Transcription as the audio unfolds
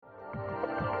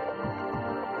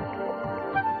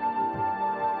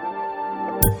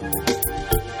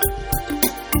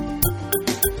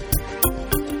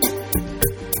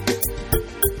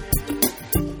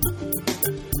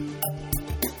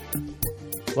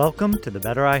Welcome to the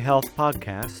Better Eye Health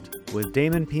Podcast with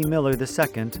Damon P. Miller II,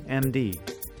 MD.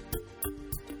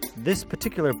 This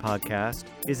particular podcast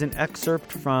is an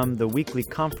excerpt from the weekly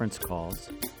conference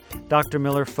calls. Dr.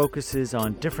 Miller focuses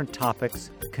on different topics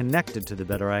connected to the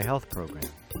Better Eye Health program.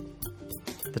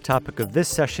 The topic of this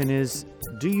session is,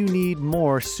 do you need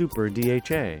more super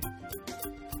DHA?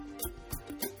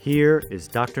 Here is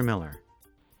Dr. Miller.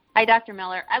 Hi, Dr.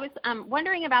 Miller. I was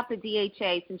wondering about the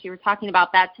DHA, since you were talking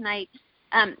about that tonight.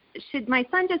 Should my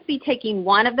son just be taking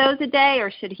one of those a day,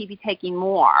 or should he be taking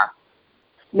more?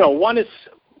 No, one is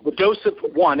the dose of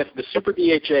one. If the super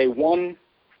DHA, one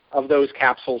of those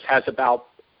capsules has about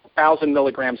 1,000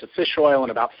 milligrams of fish oil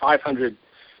and about 500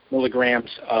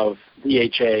 milligrams of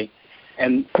DHA.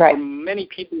 And for many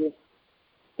people,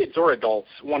 kids or adults,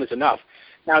 one is enough.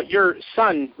 Now, your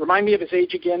son, remind me of his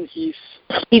age again. He's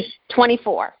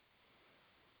 24.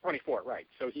 24, right.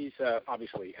 So he's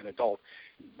obviously an adult.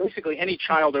 Basically, any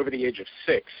child over the age of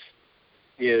 6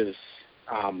 is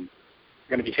going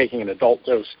to be taking an adult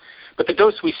dose. But the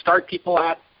dose we start people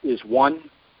at is 1.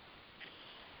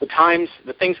 The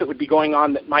things that would be going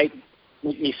on that might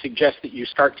make me suggest that you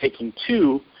start taking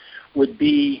 2 would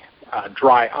be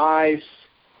dry eyes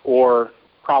or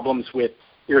problems with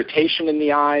irritation in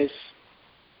the eyes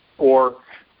or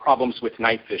problems with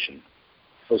night vision.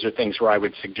 Those are things where I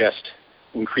would suggest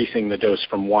increasing the dose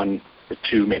from 1 to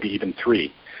 2, maybe even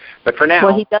 3. But for now...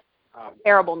 Well, he does have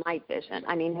terrible night vision.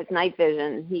 I mean, his night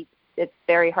vision, it's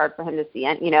very hard for him to see,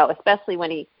 especially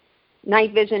when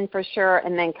night vision for sure,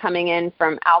 and then coming in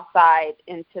from outside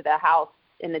into the house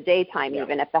in the daytime,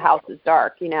 even if the house is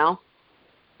dark, Yeah,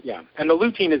 and the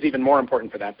lutein is even more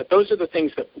important for that. But those are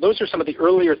some of the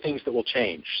earlier things that will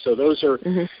change. So those are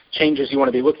changes you want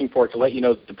to be looking for to let you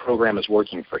know that the program is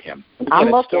working for him. And again,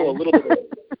 I'm looking. It's still a little bit...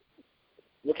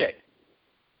 Okay,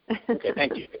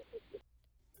 thank you.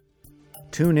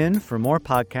 Tune in for more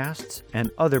podcasts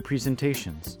and other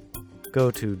presentations.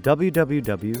 Go to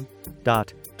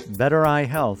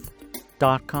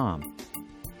www.bettereyehealth.com.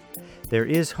 There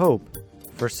is hope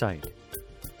for sight.